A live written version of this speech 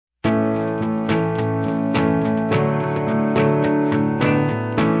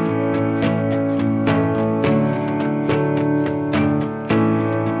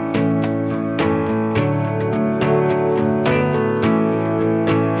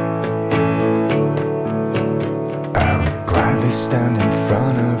stand in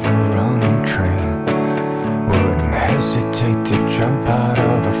front of a running train. Wouldn't hesitate to jump out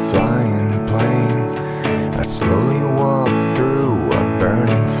of a flying plane. I'd slowly walk through a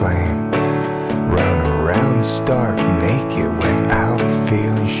burning flame, run around stark naked without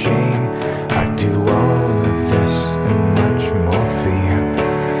feeling shame. I'd do all of this and much more for you.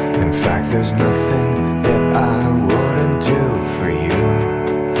 In fact, there's nothing that I wouldn't do for you.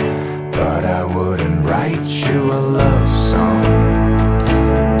 But I wouldn't write you a love song.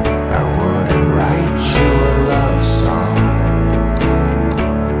 I wouldn't write you a love song.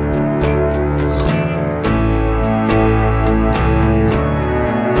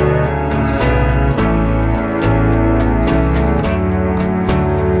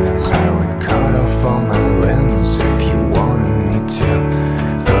 I would cut off all my limbs if you wanted me to.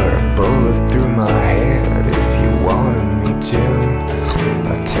 Put a bullet through my head if you wanted me to.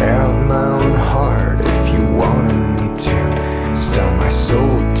 I'd tear out my own heart if you wanted me to. Sell my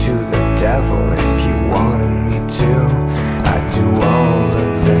soul to the devil if you wanted me to. I'd do all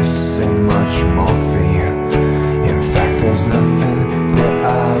of this and much more for you. In fact, there's nothing that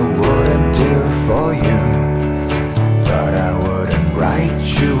I wouldn't do for you. But I wouldn't write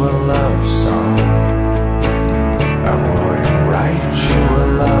you a love song. I wouldn't write you a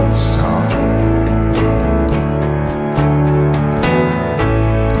love song.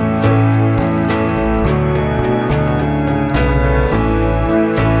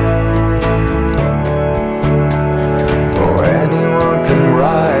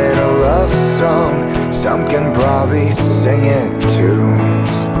 Some can probably sing it too.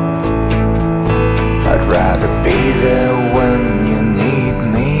 I'd rather be there when you need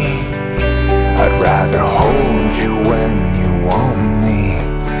me. I'd rather hold you when you want me.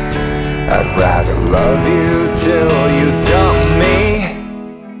 I'd rather love you till you dump me.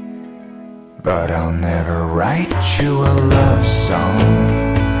 But I'll never write you a love song.